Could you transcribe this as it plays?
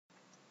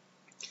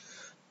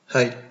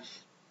Hi,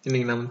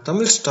 இன்னைக்கு நம்ம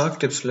Tamil stock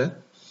டிப்ஸில்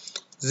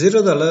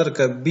ஜீரோதால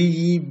இருக்க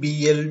BE,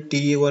 PL,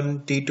 T1,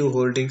 T2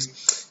 holdings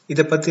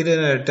இதை பற்றின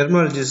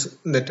டெர்மினாலஜிஸ்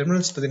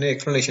பற்றின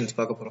எக்ஸ்ப்ளனேஷன்ஸ்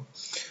பார்க்க போகிறோம்.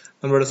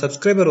 நம்மளோட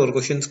சப்ஸ்கிரைபர் ஒரு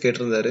கொஷின்ஸ்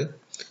கேட்டிருந்தாரு.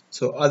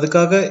 ஸோ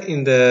அதுக்காக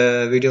இந்த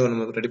வீடியோ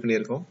நம்ம ரெடி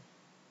பண்ணியிருக்கோம்.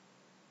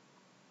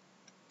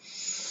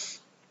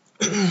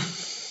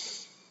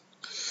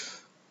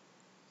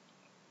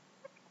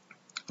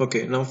 ஓகே,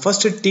 நம்ம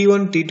ஃபர்ஸ்ட்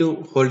T1, T2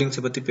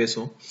 ஹோல்டிங்ஸை பற்றி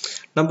பேசுவோம்.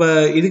 நம்ம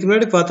இதுக்கு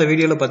முன்னாடி பார்த்த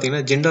வீடியோவில்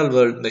பார்த்தீங்கன்னா ஜிண்டால்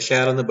வேர்ல்ட் இந்த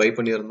ஷேர் வந்து பை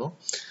பண்ணியிருந்தோம்.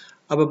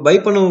 அப்போ பை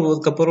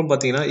பண்ணதுக்கப்புறம்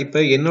பார்த்தீங்கன்னா இப்போ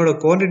என்னோட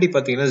குவான்டிட்டி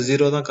பார்த்தீங்கன்னா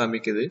 0 தான்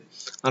காமிக்குது.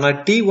 ஆனால்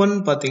T1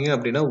 பார்த்தீங்க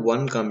அப்படின்னா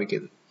 1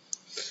 காமிக்குது.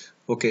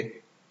 ஓகே,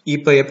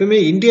 இப்போ எப்பயுமே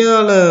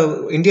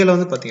இந்தியாவில்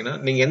வந்து பார்த்தீங்கன்னா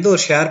நீங்கள் எந்த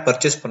ஒரு ஷேர்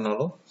பர்ச்சேஸ்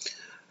பண்ணாலும்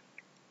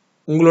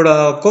உங்களோட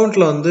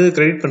அக்கௌண்ட்டில் வந்து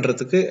கிரெடிட்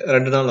பண்ணுறதுக்கு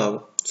 2 நாள்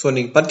ஆகும். ஸோ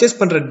நீங்கள் பர்ச்சேஸ்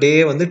பண்ணுற டே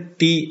வந்து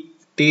டி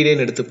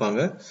டேன்னு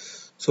எடுத்துப்பாங்க.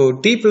 ஸோ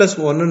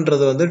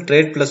T+1ன்றது வந்து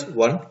trade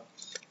 +1,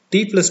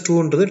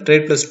 T+2ன்றது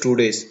trade +2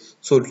 days.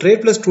 So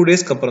trade +2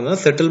 டேஸ்க்கு அப்புறம் தான்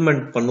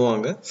செட்டில்மெண்ட்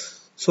பண்ணுவாங்க.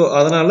 ஸோ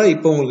அதனால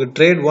இப்போ உங்களுக்கு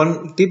ட்ரேட் 1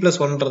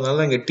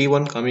 T+1ன்றதுனால இங்கே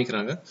T1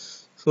 காமிக்கிறாங்க.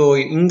 ஸோ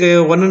இங்கே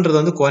 1ன்றது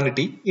வந்து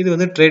குவான்டிட்டி, இது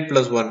வந்து ட்ரேட்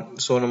 +1.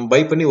 ஸோ நம்ம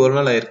பை பண்ணி ஒரு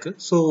நாள் ஆயிருக்கு.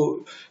 ஸோ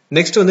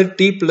நெக்ஸ்ட் வந்து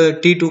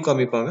T2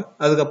 காமிப்பாங்க.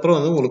 அதுக்கப்புறம்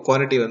வந்து உங்களுக்கு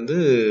குவான்டிட்டி வந்து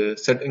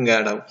இங்கே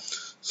ஆட் ஆகும்.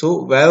 ஸோ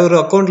வேற ஒரு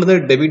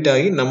அக்கௌண்ட்லேருந்து டெபிட்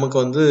ஆகி நமக்கு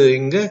வந்து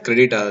இங்கே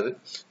கிரெடிட் ஆகுது.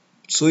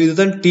 ஸோ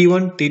இதுதான்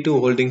T1, T2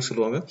 ஹோல்டிங்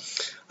சொல்லுவாங்க.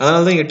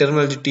 அதனால தான் இங்கே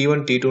டெர்மினாலஜி T1,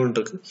 T2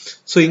 இருக்கு.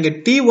 ஸோ இங்கே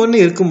T1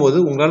 இருக்கும்போது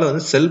உங்களால்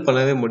வந்து செல்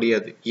பண்ணவே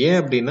முடியாது. ஏன்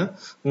அப்படின்னா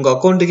உங்கள்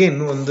அக்கௌண்ட்டுக்கே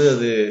இன்னும் வந்து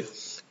அது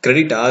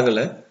கிரெடிட்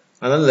ஆகலை.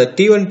 அதனால இந்த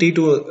T1,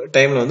 T2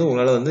 டைமில் வந்து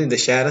உங்களால் வந்து இந்த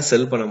ஷேரை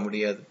செல் பண்ண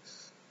முடியாது.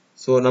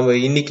 ஸோ நம்ம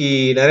இன்னைக்கு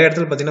நிறைய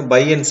இடத்துல பார்த்தீங்கன்னா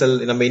பை அண்ட் செல்,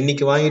 நம்ம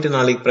இன்னைக்கு வாங்கிட்டு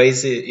நாளைக்கு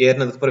ப்ரைஸ்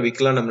ஏறினதுக்கப்புறம்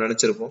விற்கலாம் நம்ம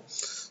நினச்சிருப்போம்.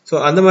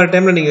 ஸோ அந்த மாதிரி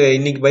டைமில் நீங்கள்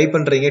இன்னைக்கு பை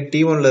பண்ணுறீங்க,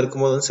 T1ல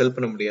இருக்கும்போது வந்து செல்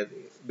பண்ண முடியாது.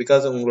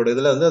 பிகாஸ் உங்களோட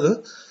இதில் வந்து அது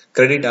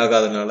கிரெடிட்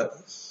ஆகாதனால.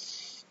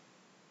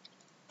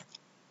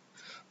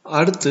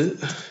 அடுத்து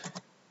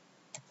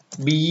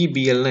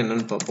பிஇபிஎல்னா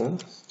என்னன்னு பார்ப்போம்.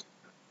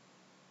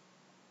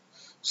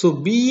 ஸோ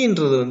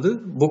பிஇன்றது வந்து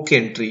புக்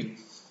என்ட்ரி,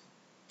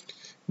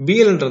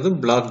 பிஎல்ன்றது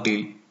பிளாக்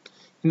டீல்.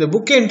 இந்த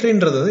புக்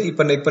என்ட்ரின்றது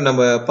இப்போ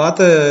நம்ம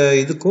பார்த்த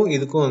இதுக்கும்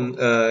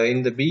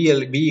இந்த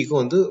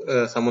பிஇக்கும் வந்து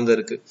சம்மந்தம்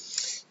இருக்கு.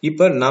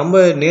 இப்போ நம்ம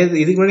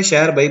இதுக்கு முன்னாடி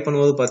ஷேர் பை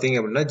பண்ணும்போது பார்த்தீங்க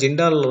அப்படின்னா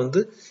ஜிண்டாலில்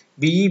வந்து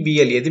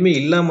பிஇபிஎல் எதுவுமே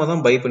இல்லாமல்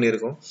தான் பை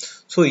பண்ணியிருக்கோம்.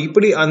 ஸோ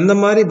இப்படி அந்த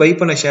மாதிரி பை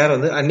பண்ண ஷேர்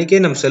வந்து அன்னைக்கே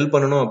நம்ம செல்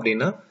பண்ணணும்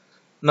அப்படின்னா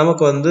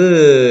நமக்கு வந்து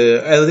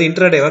அதாவது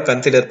இன்ட்ராடேவா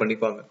கன்சிடர்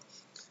பண்ணிப்பாங்க.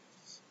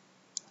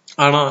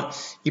 ஆனால்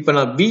இப்போ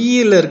நான்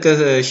பிஇல இருக்க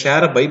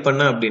ஷேரை பை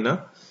பண்ணேன் அப்படின்னா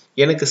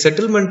எனக்கு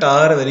செட்டில்மெண்ட்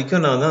ஆகிற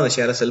வரைக்கும் நான் வந்து அந்த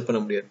ஷேரை செல்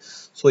பண்ண முடியாது.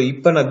 ஸோ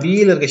இப்போ நான்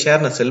பிஇல இருக்க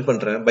ஷேர்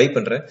நான்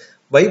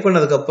பை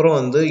பண்ணதுக்கப்புறம்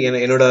வந்து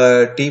என்னோட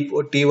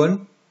T1,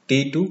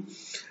 T2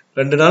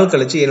 2 நாள்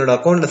கழிச்சு என்னோட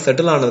அக்கௌண்ட்ல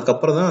செட்டில் ஆனதுக்கு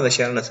அப்புறம் தான் அந்த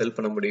ஷேரை நான் செல்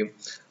பண்ண முடியும்.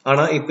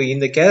 ஆனா இப்போ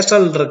இந்த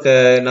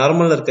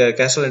நார்மல்ல இருக்க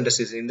கேஸ்ட்ரால்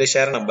இண்டஸ்ட்ரீஸ் இந்த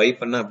ஷேரை நான் பை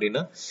பண்ணேன்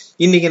அப்படின்னா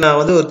இன்னைக்கு நான்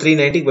வந்து ஒரு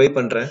 390 பை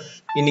பண்றேன்,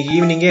 இன்னைக்கு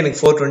ஈவினிங்கே எனக்கு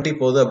 420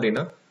 போகுது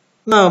அப்படின்னா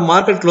நான்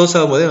மார்க்கெட் க்ளோஸ்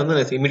ஆகும்போதே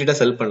வந்து இமீடியட்டா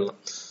செல் பண்ணலாம்.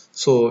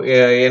 ஸோ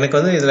எனக்கு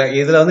வந்து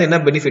இதுல வந்து என்ன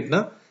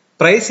பெனிஃபிட்னா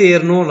ப்ரைஸ்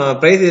ஏறணும், நான்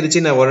ப்ரைஸ்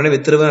ஏறிச்சு நான் உடனே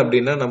வித்துருவேன்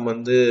அப்படின்னா நம்ம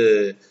வந்து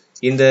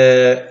இந்த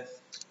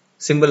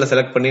சிம்பிளை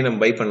செலக்ட் பண்ணி நம்ம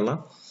பை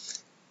பண்ணலாம்.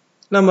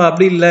 நம்ம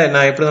அப்படி இல்லை,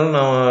 நான் எப்படி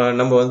இருந்தாலும்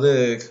நம்ம வந்து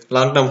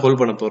லாங் டேர்ம் ஹோல்ட்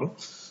பண்ண போகிறோம்.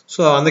 ஸோ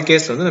அந்த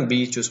கேஸில் வந்து நம்ம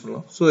பிஇ சூஸ்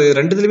பண்ணலாம். ஸோ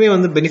ரெண்டுத்துலையுமே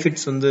வந்து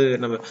பெனிஃபிட்ஸ் வந்து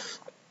நம்ம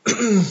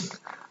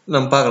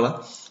பார்க்கலாம்.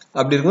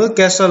 அப்படி இருக்கும்போது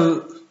கேஸ்ட்ரால்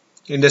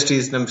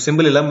இண்டஸ்ட்ரீஸ் நம்ம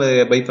சிம்பிள் இல்லாமல்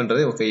பை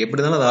பண்ணுறது ஓகே. எப்படி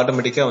இருந்தாலும் அது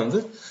ஆட்டோமேட்டிக்காக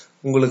வந்து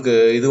உங்களுக்கு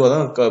இதுவாக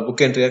தான்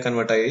புக் என்ட்ரியாக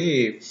கன்வெர்ட் ஆகி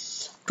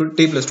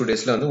T+2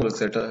 டேஸில் வந்து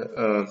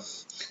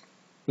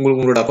உங்களுக்கு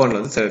உங்களோட அக்கௌண்ட்டில்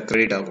வந்து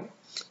கிரெடிட் ஆகும்.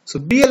 ஸோ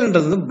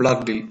பிஎல்ன்றது வந்து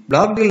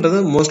பிளாக் டீல்ன்றது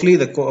மோஸ்ட்லி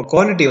இந்த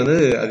குவான்டிட்டி வந்து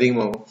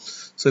அதிகமாகும்.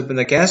 ஸோ இப்போ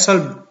இந்த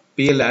கேஸ்ட்ரால்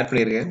பிஎல் ஆட்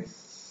பண்ணியிருக்கேன்.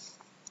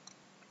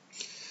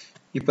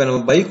 இப்போ நம்ம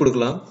பை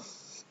கொடுக்கலாம்.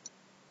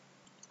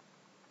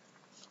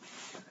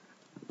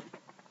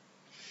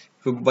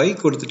 இப்போ பை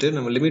கொடுத்துட்டு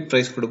நம்ம லிமிட்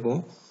ப்ரைஸ்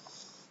கொடுப்போம்.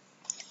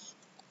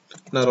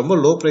 நான் ரொம்ப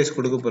லோ ப்ரைஸ்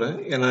கொடுக்க போகிறேன்,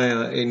 ஏன்னா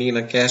இன்னைக்கு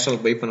நான்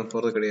கேஸ்ட்ரால் பை பண்ண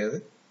போகிறது கிடையாது.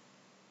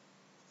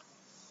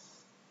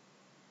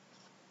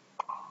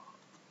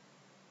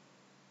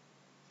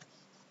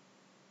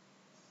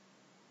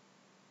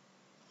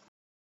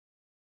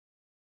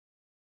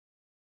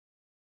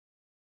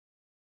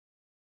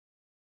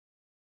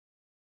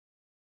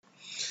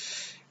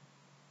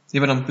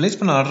 இப்போ நம்ம பிளேஸ்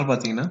பண்ண ஆர்டர்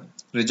பார்த்தீங்கன்னா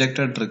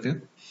ரிஜெக்டட் இருக்கு.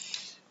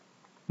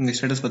 இங்கே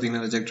ஸ்டேட்டஸ்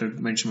பார்த்தீங்கன்னா ரிஜெக்டட்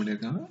மென்ஷன்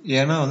பண்ணியிருக்காங்க.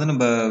 ஏன்னா வந்து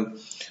நம்ம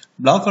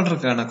பிளாக்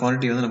ஆர்டருக்கான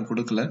குவான்டிட்டி வந்து நம்ம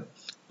கொடுக்கல.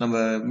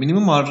 நம்ம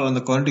மினிமம் ஆர்டர்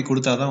அந்த குவான்டிட்டி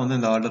கொடுத்தா தான் வந்து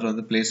இந்த ஆர்டர்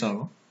வந்து பிளேஸ்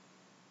ஆகும்.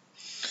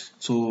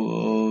 ஸோ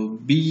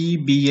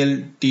பிஇபிஎல்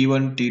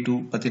T1, T2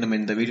 பற்றி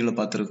நம்ம இந்த வீடியோவில்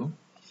பார்த்துருக்கோம்.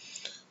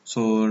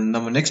 ஸோ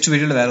நம்ம நெக்ஸ்ட்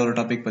வீடியோவில் வேற ஒரு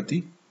டாபிக் பற்றி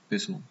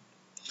பேசுவோம்.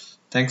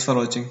 தேங்க்ஸ் ஃபார்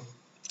வாட்சிங்.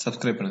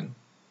 சப்ஸ்கிரைப் பண்ணுங்கள்.